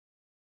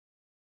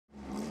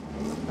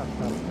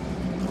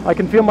I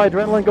can feel my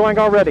adrenaline going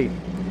already.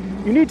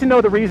 You need to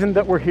know the reason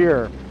that we're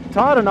here.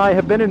 Todd and I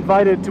have been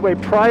invited to a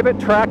private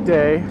track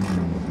day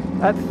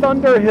at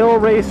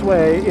Thunderhill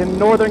Raceway in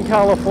Northern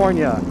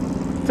California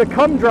to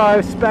come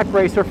drive Spec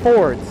Racer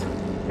Fords.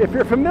 If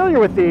you're familiar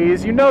with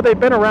these, you know they've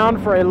been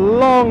around for a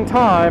long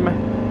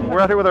time. We're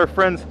out here with our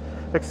friends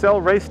Excel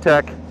Race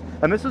Tech,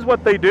 and this is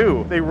what they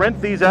do. They rent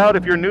these out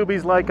if you're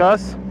newbies like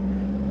us,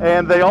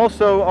 and they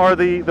also are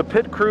the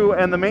pit crew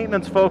and the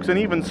maintenance folks and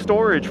even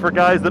storage for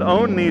guys that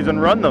own these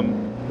and run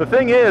them. The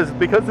thing is,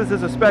 because this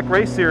is a Spec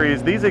Race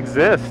series, these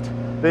exist.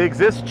 They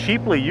exist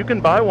cheaply. You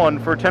can buy one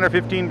for 10 or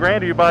 15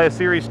 grand if you buy a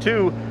Series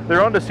 2.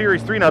 They're on to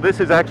Series 3 now. This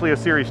is actually a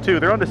Series 2.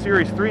 They're on to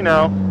Series 3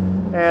 now,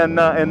 and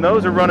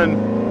those are running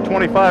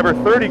 25 or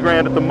 30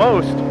 grand at the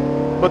most.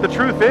 But the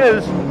truth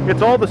is,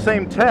 it's all the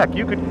same tech.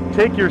 You could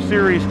take your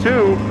Series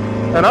 2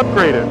 and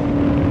upgrade it.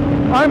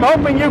 I'm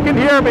hoping you can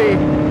hear me,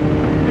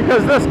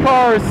 because this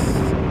car is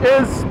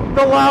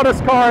the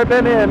loudest car I've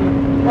been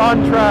in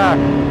on track.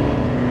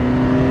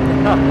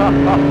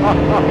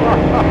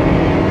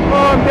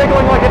 Oh, I'm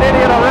giggling like an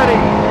idiot already.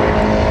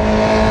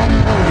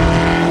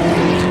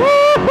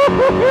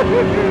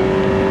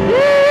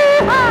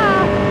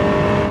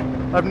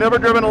 I've never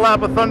driven a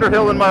lap of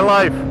Thunderhill in my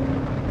life.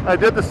 I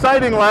did the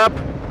sighting lap,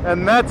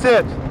 and that's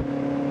it.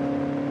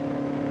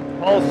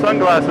 All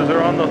sunglasses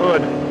are on the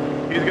hood.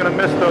 He's gonna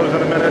miss those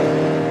in a minute.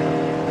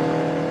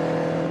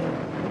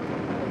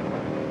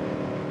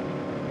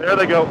 There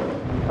they go.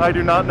 I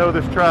do not know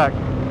this track.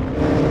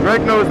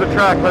 Greg knows the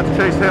track. Let's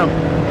chase him.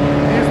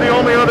 He's the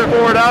only other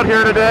Ford out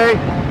here today.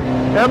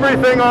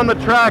 Everything on the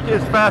track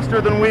is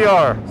faster than we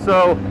are.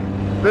 So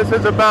this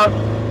is about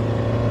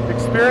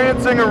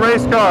experiencing a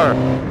race car.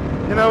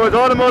 You know, as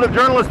automotive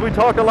journalists, we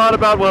talk a lot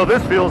about, well,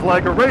 this feels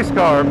like a race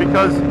car,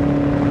 because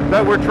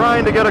that we're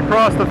trying to get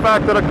across the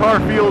fact that a car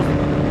feels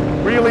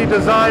really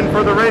designed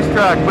for the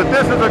racetrack. But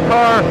this is a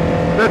car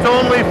that's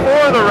only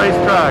for the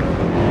racetrack.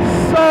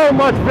 So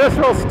much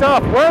visceral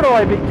stuff. Where do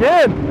I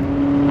begin?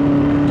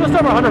 Just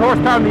over 100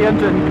 horsepower in the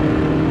engine,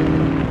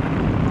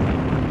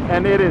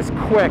 and it is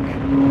quick.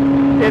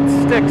 It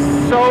sticks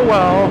so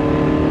well.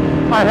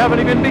 I haven't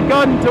even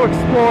begun to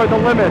explore the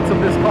limits of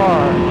this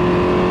car.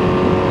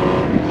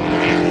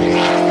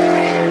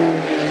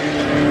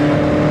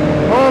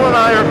 Paul and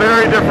I are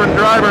very different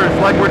drivers,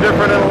 like we're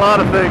different in a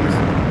lot of things.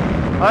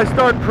 I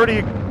start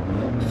pretty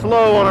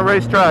slow on a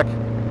racetrack.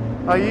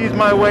 I ease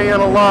my way in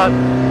a lot,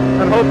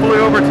 and hopefully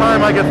over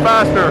time I get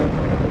faster.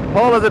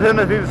 Paul has a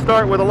tendency to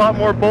start with a lot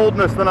more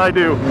boldness than I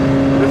do.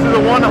 This is a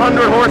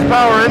 100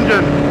 horsepower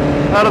engine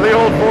out of the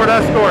old Ford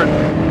Escort.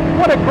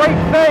 What a great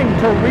thing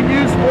to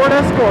reuse Ford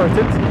Escorts.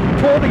 It's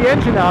pull the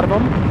engine out of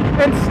them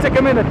and stick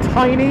them in a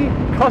tiny,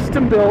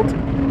 custom-built,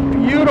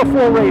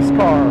 beautiful race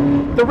car.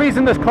 The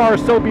reason this car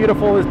is so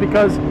beautiful is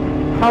because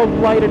how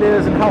light it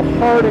is and how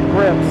hard it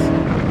grips.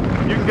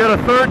 You can get a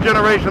third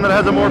generation that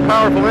has a more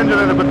powerful engine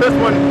in it, but this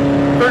one,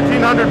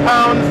 1,300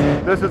 pounds.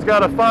 This has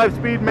got a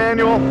 5-speed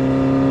manual.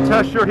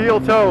 Test your heel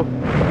toe.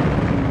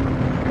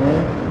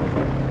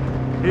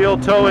 Heel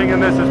towing in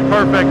this is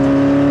perfect.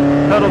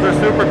 Pedals are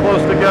super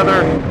close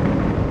together.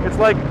 It's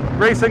like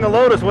racing a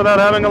Lotus without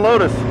having a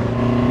Lotus.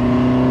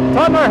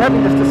 Todd and I are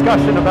having this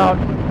discussion about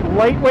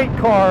lightweight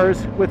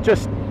cars with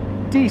just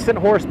decent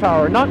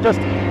horsepower, not just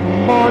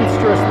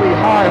monstrously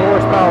high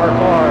horsepower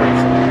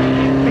cars.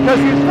 Because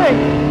you think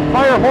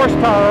higher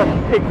horsepower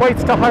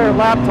equates to higher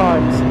lap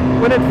times,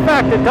 when in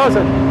fact it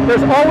doesn't.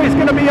 There's always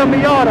going to be a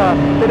Miata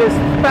that is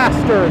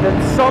faster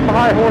than some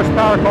high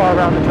horsepower car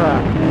around the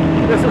track.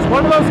 This is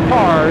one of those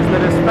cars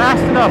that is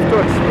fast enough to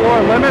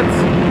explore limits,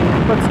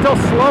 but still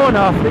slow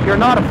enough that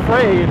you're not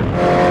afraid.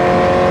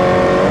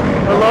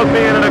 I love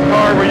being in a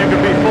car where you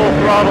can be full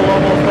throttle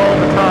almost all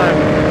the time.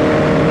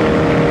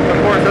 Of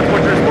course, that's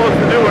what you're supposed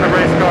to do in a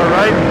race car,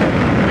 right?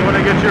 You want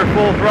to get your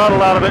full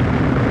throttle out of it.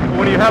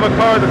 When you have a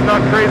car that's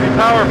not crazy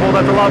powerful,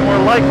 that's a lot more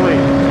likely.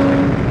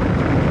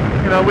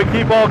 You know, we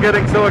keep all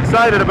getting so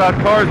excited about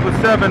cars with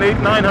 700,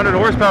 800, 900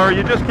 horsepower.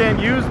 You just can't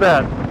use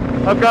that.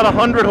 I've got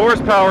 100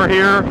 horsepower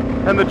here,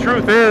 and the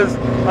truth is,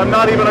 I'm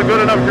not even a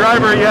good enough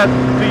driver yet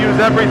to use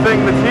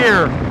everything that's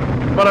here.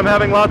 But I'm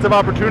having lots of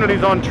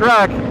opportunities on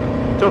track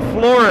to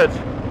floor it.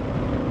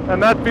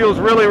 And that feels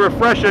really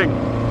refreshing,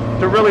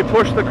 to really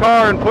push the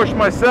car and push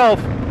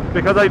myself,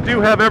 because I do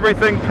have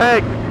everything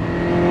pegged.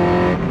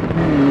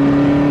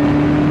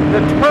 The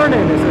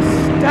turn-in is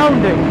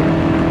astounding.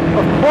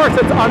 Of course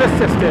it's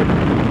unassisted,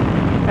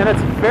 and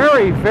it's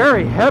very,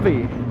 very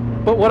heavy.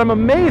 But what I'm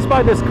amazed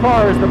by this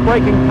car is the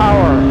braking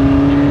power.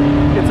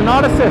 It's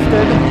not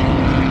assisted,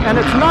 and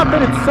it's not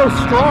that it's so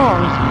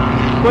strong,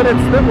 but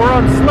it's that we're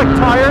on slick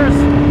tires,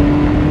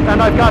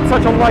 and I've got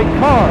such a light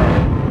car.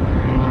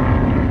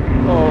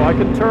 Oh, I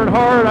can turn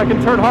hard, I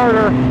can turn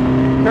harder.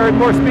 Carried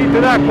more speed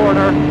to that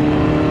corner.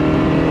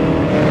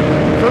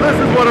 So this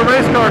is what a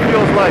race car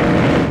feels like.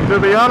 To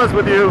be honest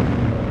with you,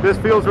 this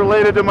feels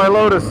related to my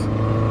Lotus.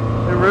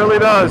 It really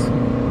does.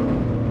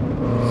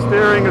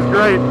 Steering is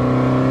great.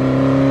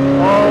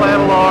 All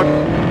analog.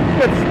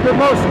 It's the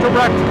most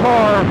direct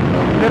car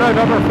that I've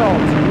ever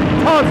felt.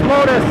 Todd's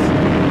Lotus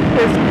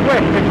is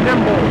quick and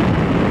nimble.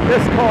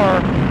 This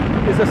car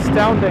is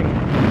astounding.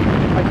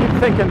 I keep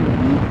thinking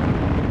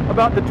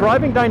about the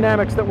driving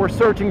dynamics that we're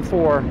searching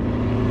for.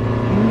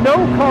 No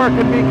car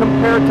can be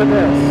compared to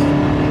this.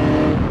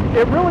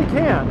 It really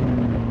can.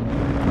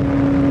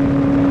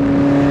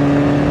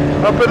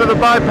 Up into the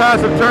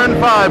bypass of turn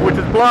 5, which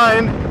is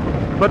blind,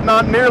 but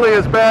not nearly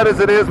as bad as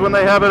it is when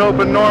they have it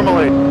open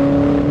normally.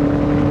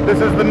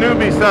 This is the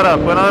newbie setup,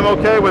 and I'm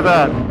okay with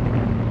that.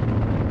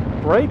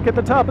 Brake at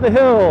the top of the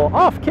hill,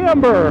 off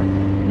camber.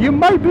 You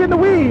might be in the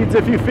weeds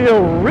if you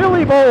feel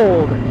really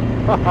bold.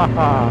 Ha ha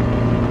ha.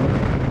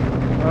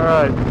 All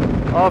right,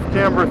 off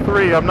camber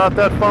 3. I'm not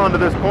that fond of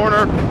this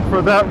corner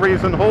for that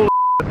reason. Holy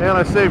shit, and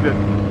I saved it.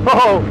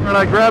 Oh, and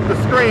I grabbed the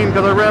screen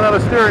because I ran out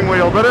of steering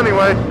wheel. But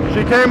anyway,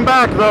 she came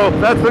back though.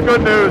 That's the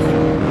good news.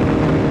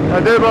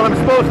 I did what I'm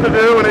supposed to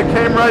do and it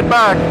came right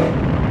back.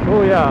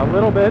 Oh yeah, a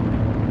little bit.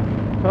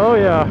 Oh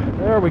yeah,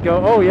 there we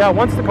go. Oh yeah,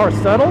 once the car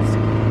settles,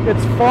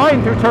 it's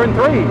fine through turn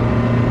 3.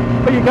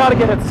 But you gotta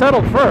get it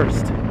settled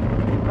first.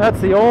 That's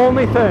the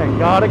only thing,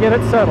 gotta get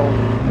it settled.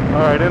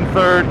 All right, in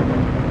third,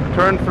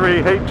 turn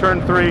 3, hate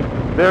turn 3.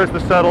 There's the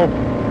settle.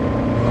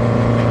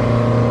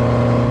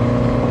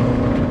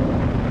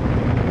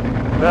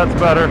 That's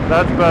better,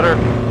 that's better.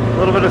 A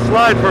little bit of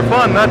slide for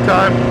fun that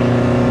time.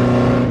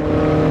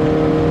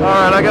 All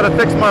right, I gotta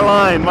fix my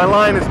line. My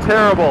line is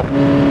terrible.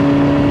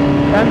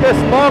 And this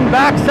long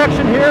back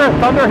section here at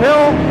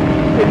Thunderhill,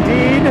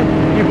 indeed,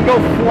 you can go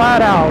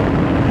flat out.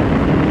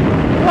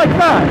 Like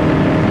that.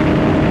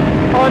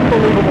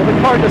 Unbelievable, the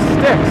car just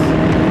sticks.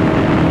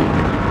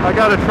 I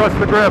gotta trust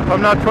the grip.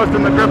 I'm not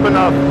trusting the grip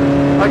enough.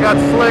 I got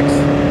slicks.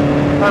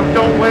 I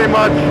don't weigh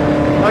much.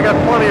 I got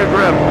plenty of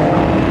grip.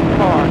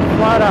 Come on,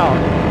 flat out.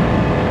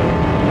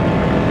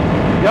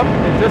 Yep,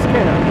 it just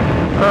can.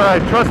 All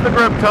right, trust the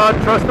grip,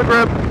 Todd. Trust the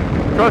grip.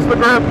 Trust the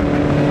grip.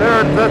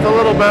 There, that's a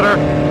little better.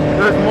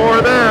 There's more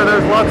there.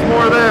 There's lots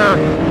more there.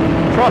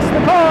 Trust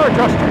the car.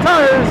 Trust your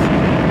tires.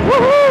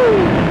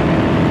 Woohoo!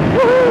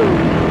 Woohoo!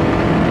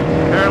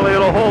 Apparently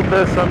it'll hold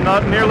this. I'm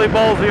not nearly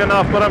ballsy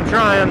enough, but I'm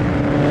trying.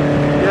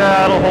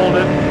 Yeah, it'll hold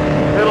it.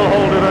 It'll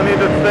hold it. I need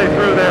to stay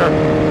through there.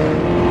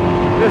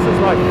 This is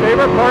my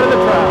favorite part of the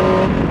track.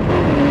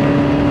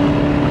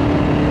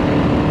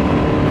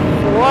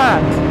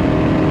 Flat.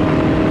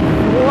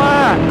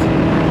 Flat.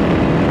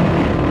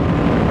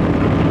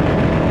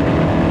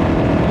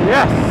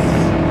 Yes.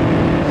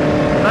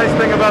 The nice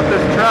thing about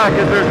this track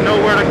is there's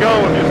nowhere to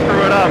go if you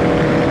screw it up.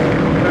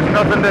 There's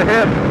nothing to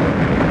hit.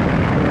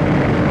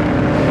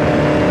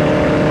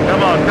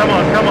 Come on, come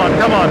on, come on,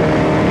 come on.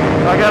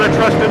 I gotta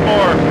trust it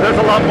more. There's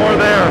a lot more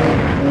there.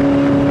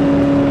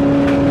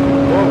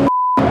 Whoa.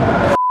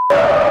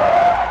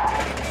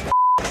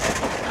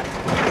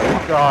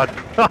 God.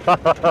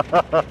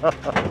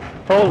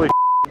 Holy.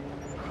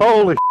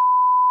 Holy.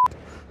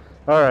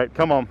 All right,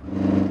 come on.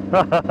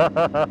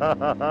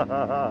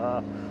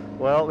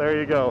 Well, there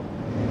you go.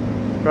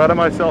 Proud of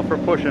myself for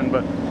pushing,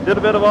 but did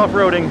a bit of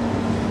off-roading.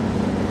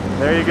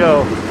 There you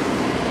go.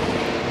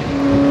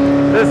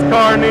 This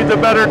car needs a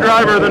better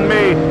driver than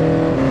me.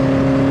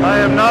 I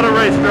am not a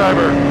race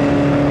driver.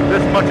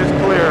 This much is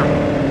clear.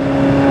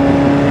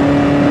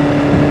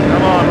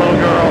 Come on, little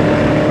girl.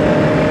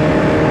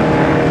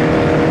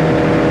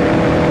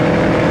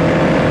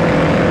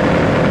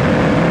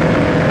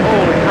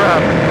 Holy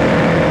crap.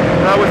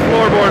 That was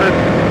floorboarded.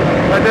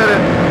 I did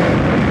it.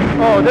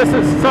 Oh, this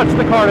is such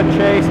the car to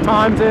chase.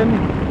 Times in.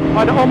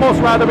 I'd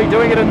almost rather be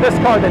doing it in this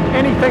car than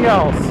anything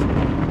else.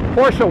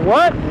 Porsche,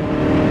 what?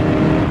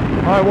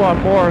 I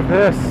want more of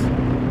this.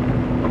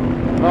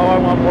 Oh, I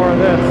want more of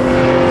this.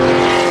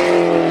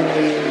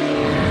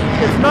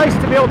 It's nice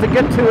to be able to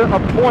get to a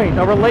point,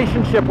 a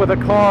relationship with a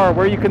car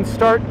where you can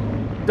start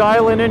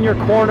dialing in your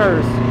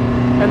corners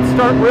and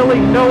start really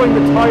knowing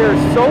the tires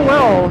so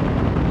well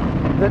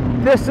that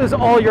this is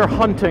all you're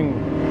hunting.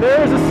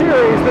 There's a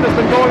series that has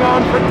been going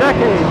on for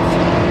decades,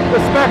 the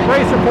Spec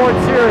Racer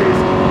Fords series,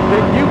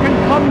 that you can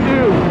come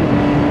do.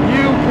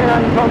 You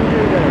can come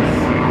do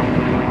this.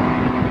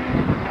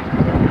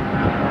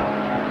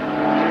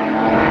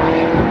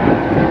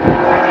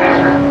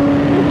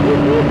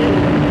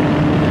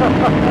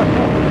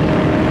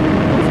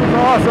 This is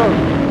awesome.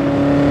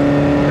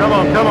 Come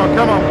on, come on,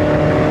 come on.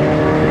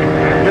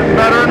 Getting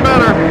better and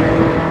better.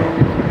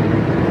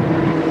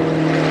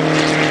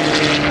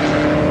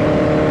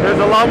 There's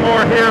a lot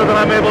more here than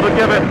I'm able to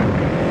give it.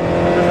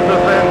 This is a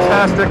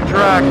fantastic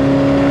track.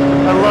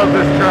 I love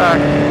this track.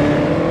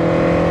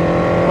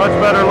 Much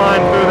better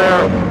line through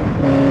there.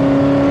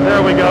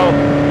 There we go.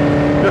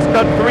 Just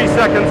cut 3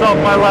 seconds off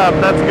my lap.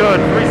 That's good.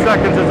 3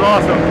 seconds is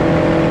awesome.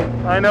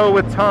 I know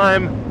with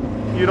time,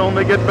 you'd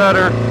only get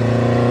better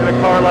in a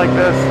car like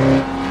this.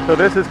 So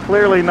this is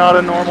clearly not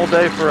a normal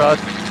day for us.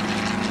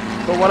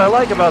 But what I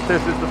like about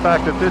this is the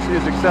fact that this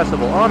is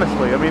accessible,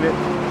 honestly. I mean,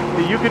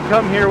 you could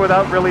come here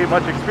without really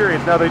much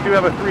experience. Now, they do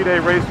have a 3-day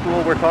race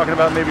school. We're talking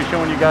about maybe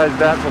showing you guys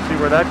that. We'll see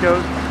where that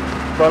goes.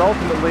 But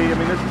ultimately, I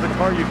mean, this is a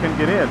car you can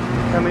get in.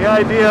 And the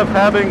idea of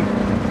having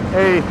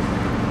a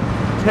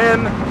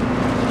 10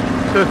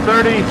 to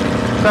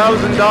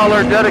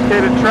 $30,000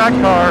 dedicated track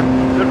car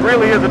that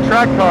really is a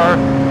track car,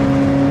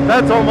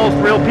 that's almost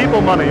real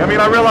people money. I mean,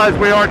 I realize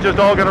we aren't just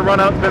all going to run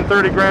out and spend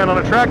 30 grand on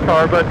a track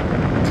car, but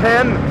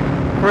 10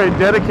 for a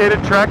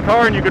dedicated track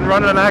car, and you can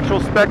run an actual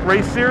Spec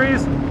Race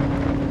Series.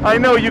 I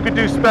know you could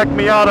do Spec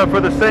Miata for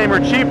the same or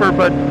cheaper,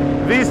 but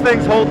these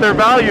things hold their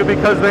value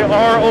because they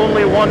are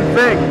only one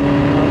thing.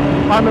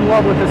 I'm in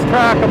love with this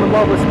track. I'm in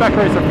love with Spec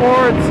Racer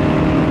Fords.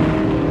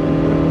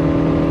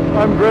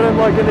 I'm grinning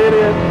like an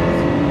idiot.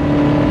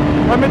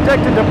 I'm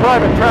addicted to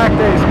private track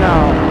days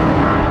now.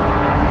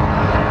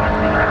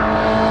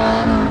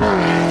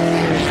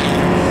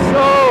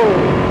 So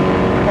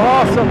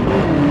awesome.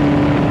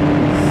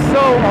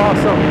 So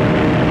awesome.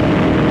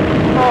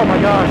 Oh my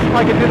gosh,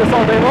 I could do this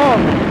all day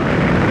long.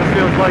 This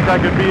feels like I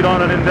could beat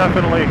on it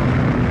indefinitely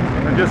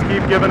and just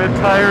keep giving it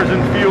tires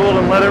and fuel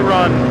and let it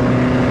run.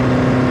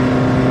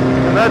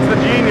 And that's the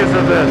genius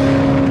of this.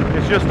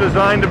 It's just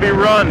designed to be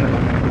run.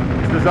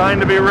 It's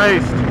designed to be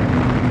raced.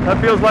 That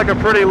feels like a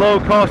pretty low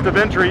cost of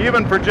entry,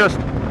 even for just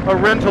a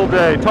rental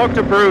day. Talk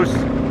to Bruce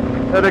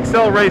at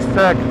Excel Race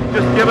Tech.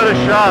 Just give it a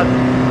shot.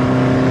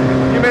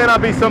 It may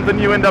not be something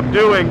you end up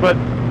doing, but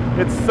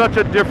it's such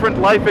a different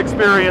life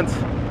experience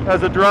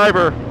as a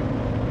driver.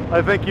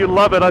 I think you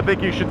love it. I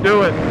think you should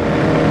do it.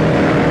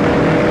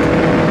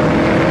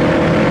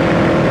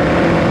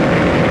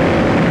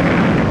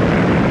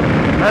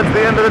 That's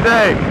the end of the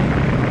day.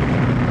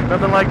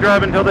 Nothing like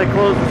driving until they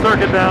close the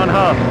circuit down,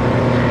 huh?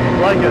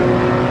 Like it.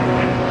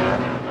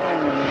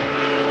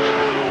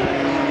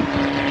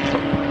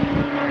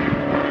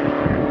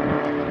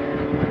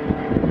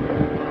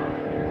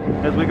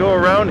 As we go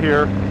around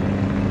here,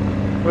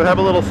 we'll have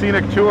a little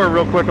scenic tour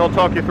real quick. I'll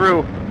talk you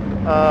through.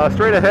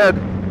 Straight ahead,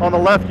 on the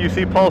left, you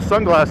see Paul's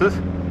sunglasses.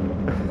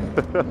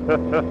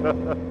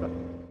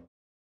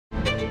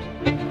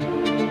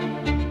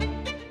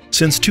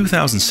 Since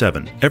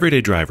 2007,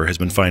 Everyday Driver has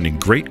been finding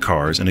great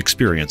cars and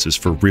experiences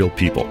for real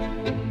people.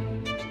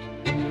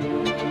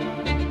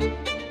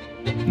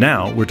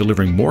 Now we're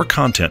delivering more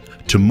content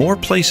to more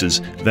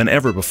places than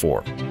ever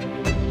before.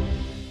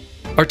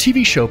 Our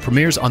TV show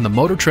premieres on the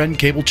Motor Trend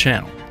cable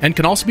channel and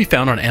can also be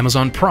found on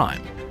Amazon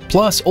Prime.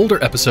 Plus,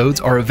 older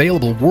episodes are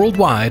available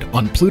worldwide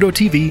on Pluto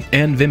TV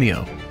and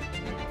Vimeo.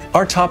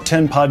 Our Top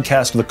 10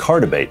 podcast, The Car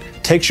Debate,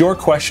 takes your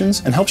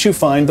questions and helps you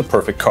find the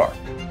perfect car.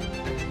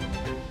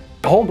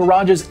 Whole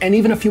garages and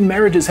even a few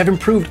marriages have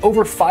improved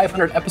over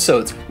 500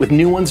 episodes, with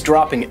new ones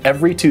dropping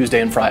every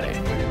Tuesday and Friday.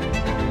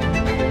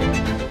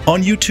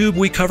 On YouTube,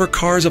 we cover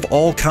cars of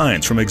all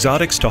kinds, from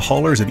exotics to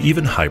haulers and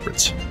even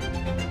hybrids,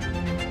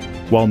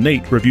 while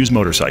Nate reviews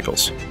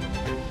motorcycles.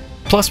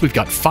 Plus, we've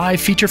got 5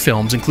 feature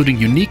films, including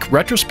unique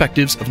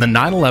retrospectives of the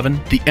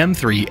 911, the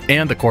M3,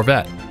 and the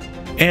Corvette.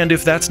 And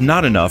if that's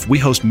not enough, we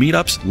host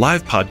meetups,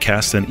 live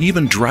podcasts, and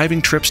even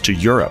driving trips to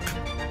Europe.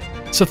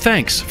 So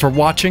thanks for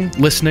watching,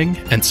 listening,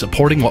 and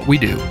supporting what we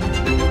do.